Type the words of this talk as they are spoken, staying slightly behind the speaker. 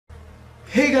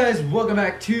Hey guys, welcome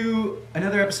back to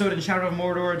another episode in Shadow of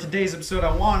Mordor. Today's episode,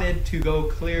 I wanted to go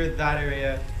clear that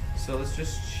area. So let's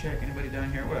just check. Anybody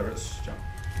down here? Whatever, let's just jump.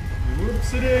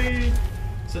 Whoopsie!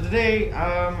 So today,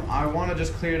 I want to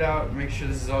just clear it out, make sure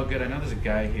this is all good. I know there's a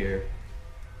guy here.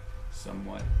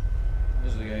 Somewhat.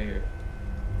 There's a guy here.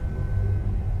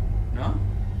 No?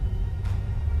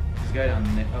 There's a guy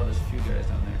down there. Oh, there's a few guys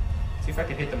down there. See if I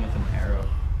can hit them with an arrow.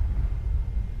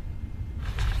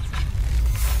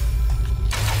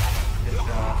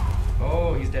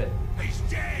 Oh, he's dead. He's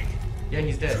dead. Yeah,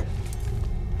 he's dead.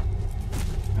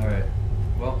 Alright.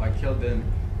 Well, I killed him.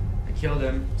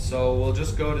 So we'll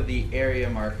just go to the area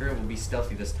marker. We'll be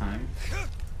stealthy this time.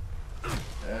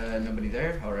 Nobody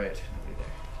there? Alright, nobody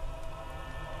there.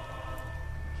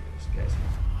 Okay, this guy's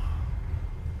here.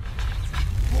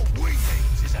 What we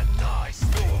need is a nice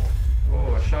door.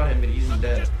 Oh, I shot him, but he's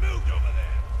dead. Just moved over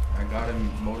there. I got him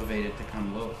motivated to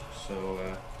come low. So,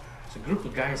 it's a group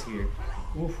of guys here.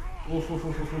 Oof. Oof, oof,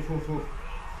 oof, oof, oof, oof, oof.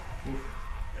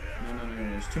 No,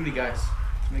 there's too many guys.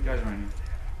 Too many guys around here.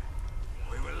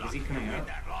 We were Is he lucky coming to win out?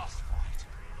 that last fight.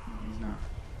 No, he's not.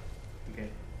 Okay.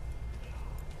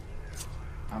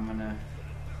 I'm gonna...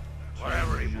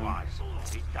 Whatever he was,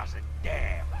 he doesn't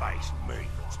dare face me.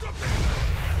 Stop it!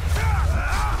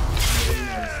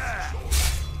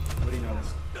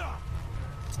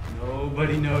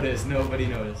 Nobody noticed. Nobody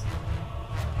noticed.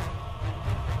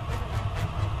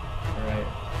 Alright.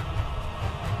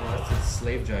 Well, that's a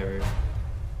slave driver.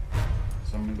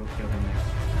 So I'm gonna go kill him next.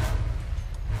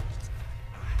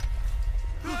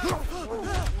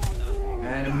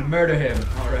 And I'm gonna murder him.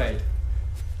 Alright.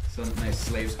 So nice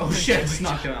slaves. Oh shit, I just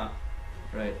knocked him out.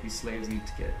 Right, these slaves need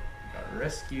to get got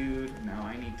rescued. Now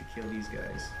I need to kill these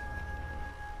guys.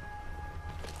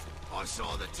 I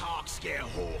saw the Tark scare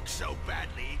Hawk so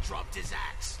badly he dropped his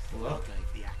axe. Well. I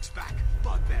gave the axe back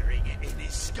by burying it in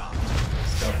his skull.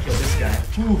 Stealth kill this guy.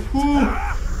 Woo.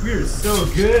 We're so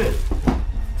good.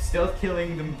 Stealth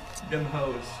killing them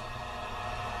hoes.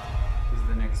 Who's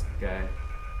the next guy?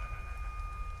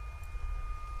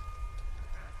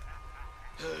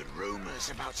 Heard rumors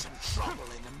about some trouble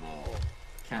in the mall.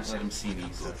 Can't let him see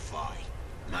me. So. Good fight.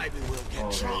 Maybe we'll get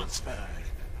Oh, transferred.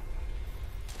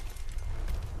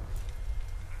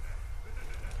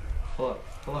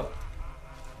 Pull up.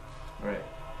 Alright.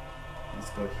 Let's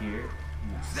go here.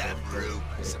 Them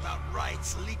rumors about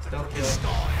rights leaked from Stealth the kill. sky.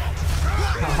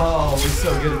 Oh, we're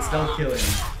so good at stealth killing.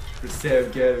 We're so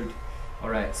good.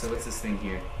 Alright, so what's this thing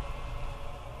here?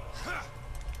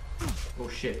 Oh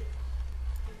shit.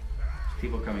 There's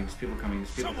people coming.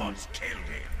 Someone's killed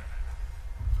him.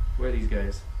 Where are these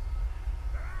guys?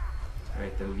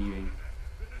 Alright, they're leaving.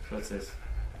 So what's this?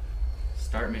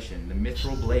 Start mission. The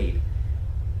Mithril Blade.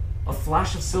 A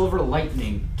flash of silver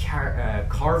lightning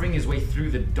carving his way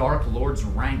through the Dark Lord's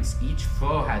ranks. Each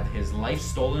foe had his life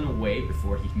stolen away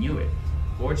before he knew it.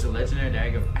 Forged the legendary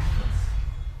dagger of Atlas.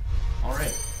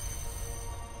 Alright.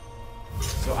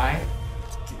 So I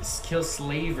kill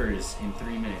slavers in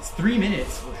 3 minutes. 3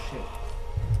 minutes? Oh shit.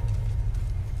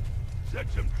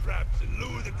 Set some traps and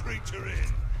lure the creature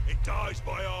in. It dies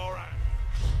by our hand.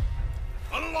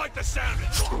 I don't like the sound of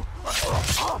it.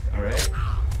 Alright.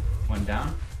 One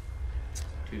down.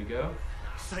 2 to go.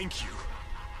 Thank you.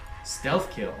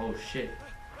 Stealth kill. Oh shit.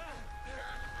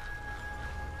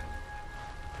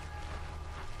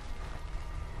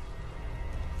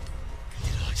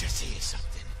 Did I just hear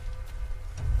something?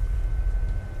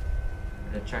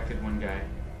 I attracted one guy.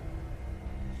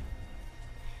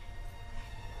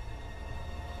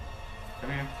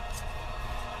 Come here.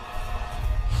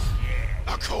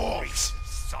 A corpse!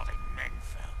 Sodding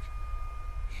menfolk.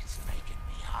 It's making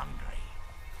me hungry.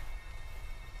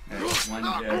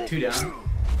 Alright, 2 down.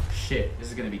 Shit, this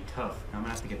is gonna be tough. I'm gonna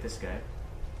have to get this guy.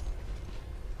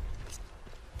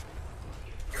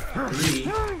 3.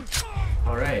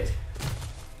 Alright.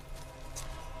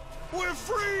 We're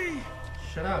free!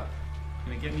 Shut up.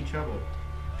 You're gonna get me in trouble.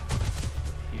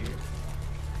 Here.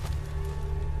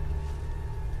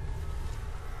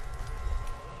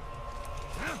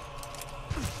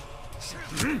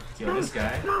 Kill this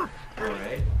guy.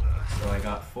 Alright. So I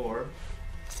got 4.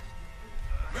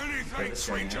 Many Kill thanks, this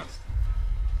guy stranger. next.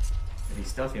 Be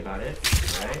stealthy about it.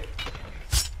 Alright.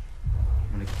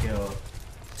 I'm gonna kill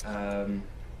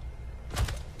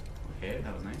okay,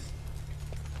 that was nice.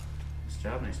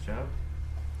 Nice job.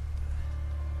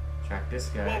 Track this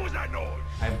guy. What was that noise?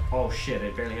 Oh shit,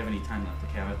 I barely have any time left.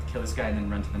 Okay, I have to kill this guy and then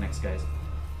run to the next guys.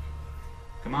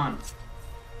 Come on.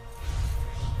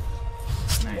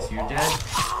 Nice, you're dead.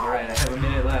 Alright, I have a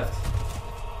minute left.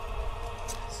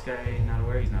 This guy not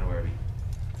aware? He's not aware of me.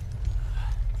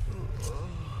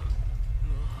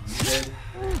 He's dead.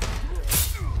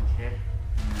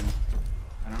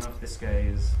 guy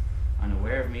is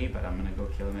unaware of me, but I'm gonna go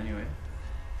kill him anyway.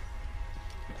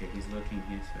 Okay, he's looking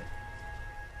his way.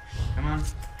 Come on.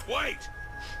 Wait!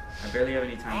 I barely have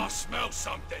any time. I smell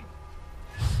something.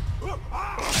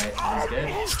 Alright, he's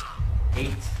dead. 8.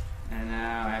 And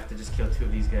now I have to just kill 2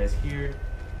 of these guys here.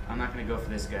 I'm not gonna go for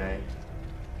this guy.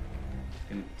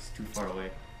 It's too far away.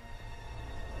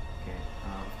 Okay,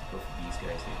 I'll have to go for these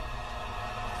guys here.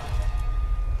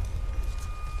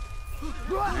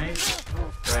 Nice.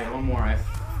 Right, one more. I have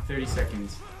 30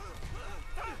 seconds.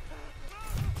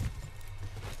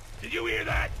 Did you hear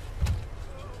that?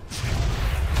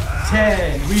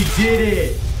 10! We did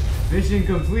it! Mission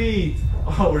complete!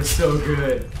 Oh, we're so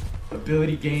good.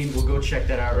 Ability gained. We'll go check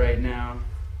that out right now.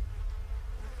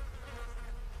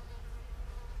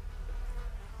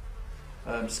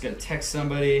 I'm just gonna text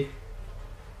somebody.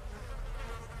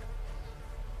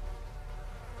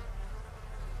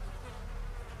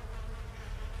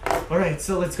 Alright,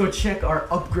 so let's go check our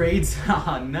upgrades.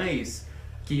 Haha, nice.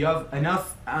 Okay, you have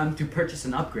enough to purchase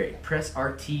an upgrade. Press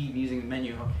RT using the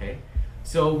menu. Okay.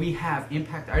 So we have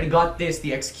impact. I already got this,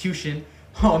 the execution.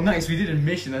 Oh, nice. We did a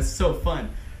mission. That's so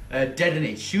fun.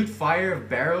 Detonate. Shoot fire of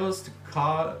barrels to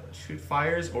shoot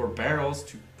fires or barrels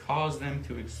to cause them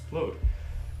to explode.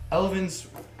 Elven's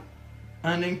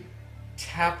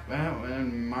untap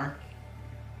and mark.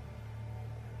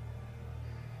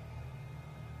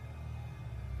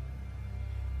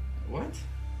 What?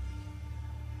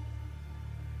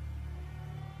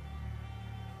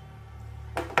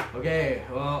 Okay,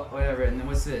 well, whatever. And then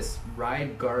what's this?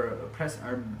 Press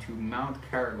arm to mount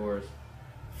Caragors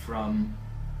from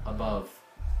above.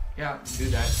 Yeah, do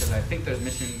that because I think there's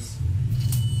missions.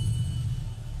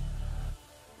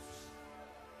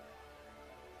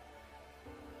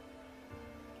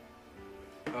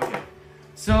 Okay,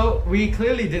 so we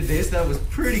clearly did this. That was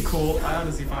pretty cool. I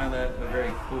honestly find that a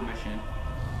very cool mission.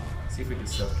 Let's see if we can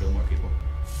self-kill more people.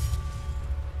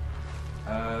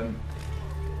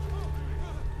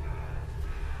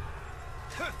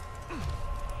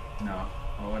 No.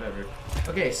 Oh, whatever.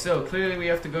 Okay, so clearly we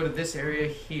have to go to this area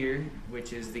here,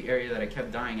 which is the area that I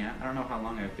kept dying at. I don't know how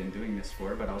long I've been doing this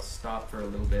for, but I'll stop for a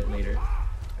little bit later.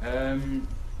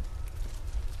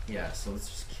 Yeah, so let's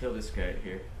just kill this guy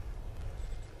here.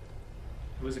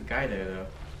 There was a guy there, though.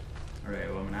 Alright,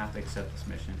 well, I'm gonna have to accept this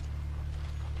mission.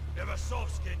 Never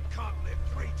soft skin can't live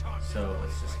 3 times. So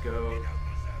let's just go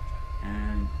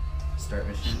and start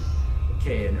mission.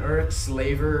 Okay, an Uruk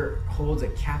slaver holds a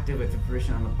captive with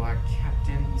information on the black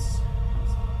captains.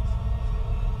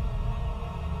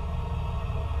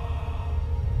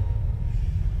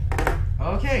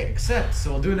 Okay, accept.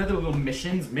 So we'll do another little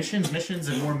missions,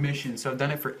 and more missions. So I've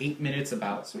done it for 8 minutes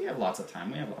about. So we have lots of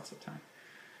time.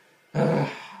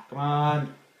 Come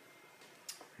on.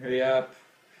 Hurry up.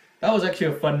 That was actually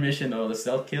a fun mission though. The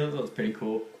stealth kills, that was pretty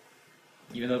cool.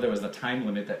 Even though there was a time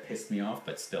limit that pissed me off,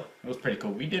 but still, it was pretty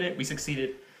cool. We did it. We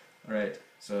succeeded. All right.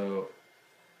 So,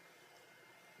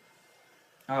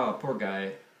 oh, poor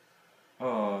guy.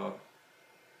 Oh.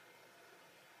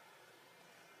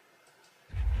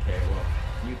 Okay. Well,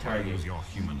 new target. Use your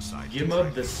human side.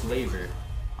 Gimub the slaver.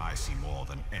 I see more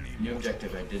than any. New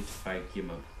objective: identify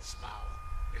Gimub. Smile.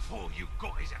 If all you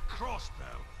got is a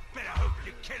crossbow, better hope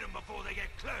you kill them before they get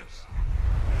close.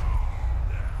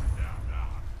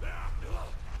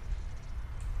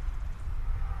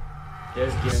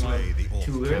 There's Gimub.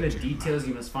 To learn the details,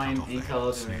 you must find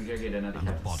intel and interrogate another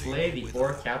captain. Slay the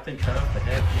orc captain, cut off the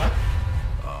head. What?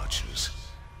 Archers.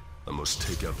 I must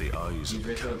take out the eyes Use of the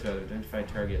ritual captain. to identify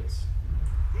targets.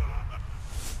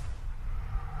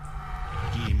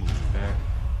 Gimub. Back.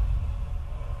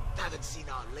 Haven't seen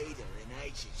our leader in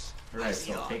ages. Alright,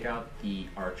 so I'll take out the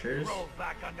archers. Roll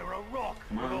back under a rock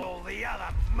Come on. with all the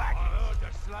other maggots. I heard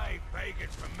the slave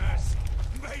begging for mercy,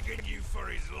 begging you for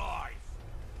his life.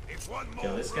 If one more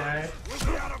Kill this guy. we'll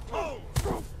be out of pull.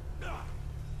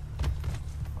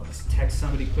 I'll just text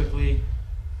somebody quickly.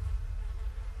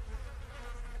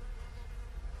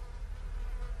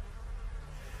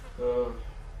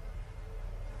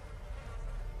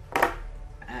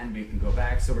 And we can go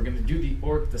back. So we're gonna do the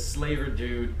orc, the slaver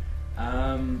dude.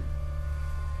 I don't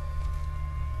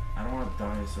want to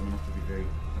die, so I'm gonna have to be very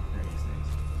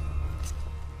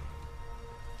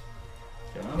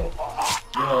Kill him.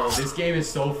 Yo, this game is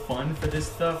so fun for this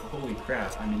stuff. Holy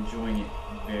crap, I'm enjoying it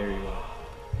very well,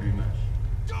 very much.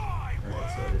 Alright,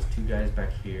 so there's 2 guys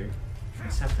back here. I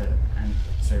just have to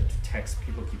start to text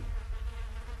people. Keep.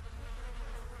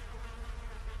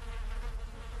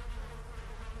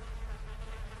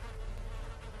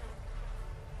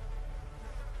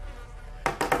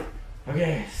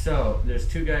 Okay, so there's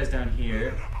 2 guys down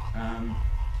here.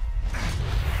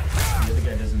 The other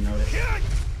guy doesn't notice.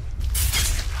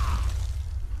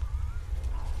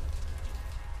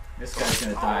 This guy's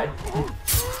gonna die.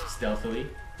 Stealthily.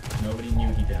 Nobody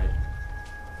knew he died.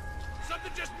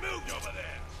 Something just moved over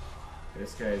there.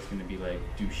 This guy is gonna be like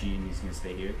douchey and he's gonna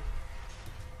stay here.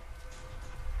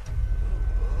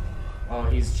 Oh,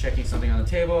 he's checking something on the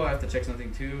table. I have to check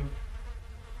something too.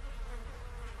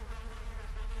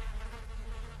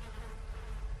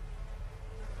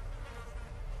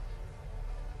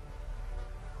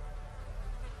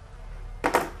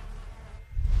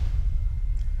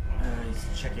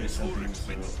 He's checking something.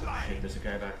 So, shit, there's a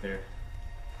guy back there.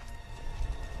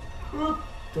 Whoop.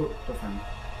 Don't find me.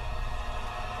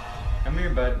 Come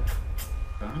here, bud.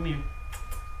 Come here.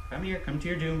 Come here. Come to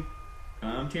your doom.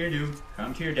 Come to your doom.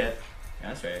 Come to your death. Yeah,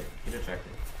 that's right. Get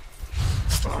attracted.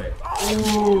 That's right.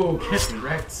 Oh, get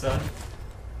wrecked, son.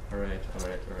 Alright.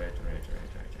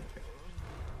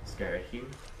 This guy right here.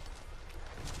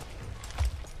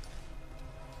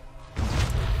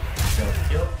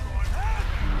 Self-kill.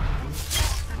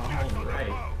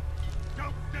 Alright.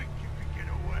 Don't think you can get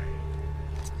away.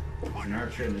 There's an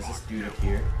archer and there's this dude up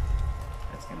here.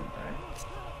 That's gonna die.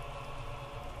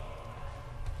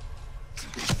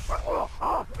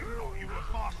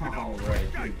 Alright,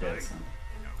 you're dead, son.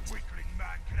 No weakling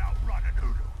man can outrun an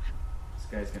Udo. This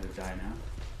guy's gonna die now.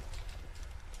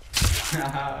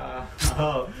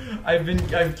 Oh,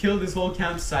 I've killed this whole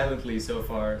camp silently so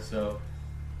far, so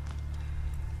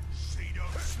See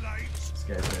those slaves? this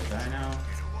guy's gonna die now.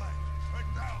 Get away, and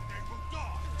now they will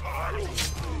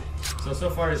die. So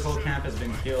far his whole camp has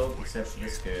been killed, except for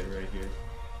this guy right here.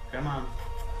 Come on.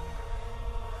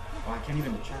 Oh, I can't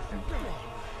even trap him. Do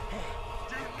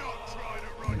not try to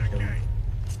run again.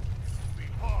 It'll be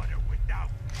harder without.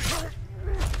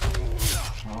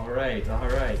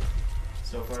 Alright.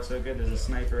 So far so good. There's a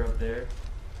sniper up there.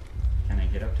 Can I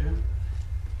get up to him?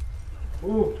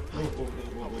 Ooh. Oh,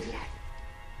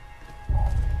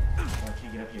 I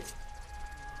can't get up here.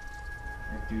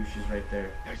 That douche is right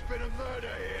there. There's been a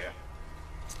murder here.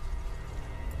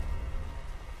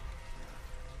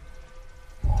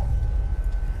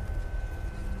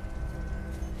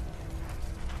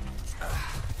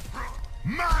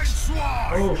 Man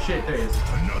swine! Oh shit, there he is.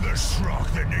 Another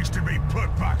schrock that needs to be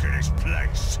put back in his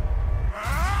place.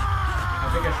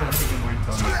 I think I should have taken more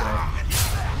info on this guy.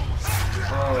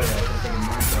 Oh yeah, I should have taken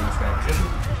more info on this guy.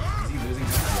 Is he losing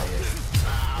health? Yeah, he is.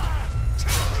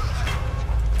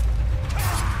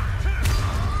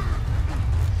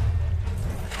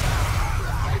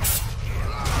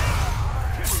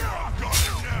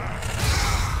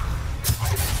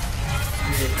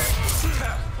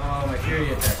 Oh, my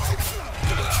fury attack.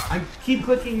 I keep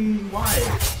clicking Y.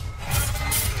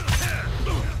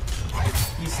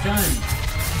 He's stunned.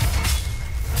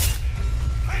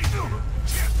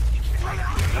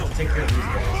 I'll take care of these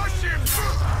guys.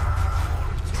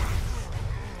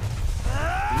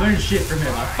 Learn shit from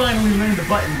him. I finally learned the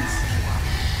buttons.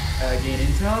 Gain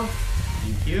intel.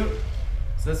 Thank you.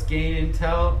 So let's gain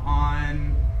intel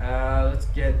on, let's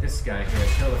get this guy here.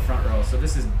 Kill the front row. So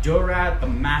this is Dorat the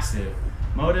Massive.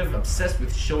 Motive, obsessed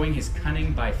with showing his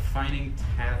cunning by finding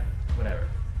whatever.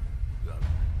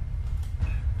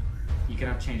 You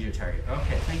cannot change your target.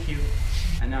 Okay, thank you.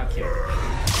 And now kill.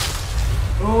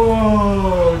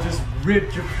 Oh, just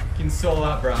ripped your fucking soul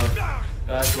out, bro.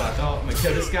 That's what I thought. I'm gonna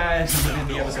kill this guy and I'm gonna end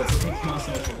the episode. So thank you all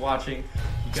so much for watching.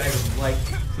 If you guys would like,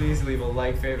 please leave a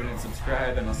like, favorite, and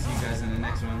subscribe, and I'll see you guys in the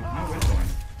next one. No, we're going.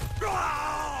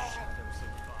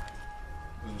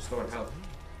 Restored health.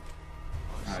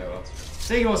 Alright, well.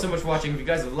 Thank you all so much for watching. If you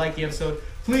guys would like the episode,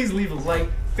 please leave a like,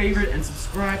 favorite, and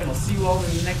subscribe, and I'll see you all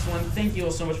in the next one. Thank you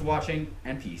all so much for watching,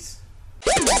 and peace.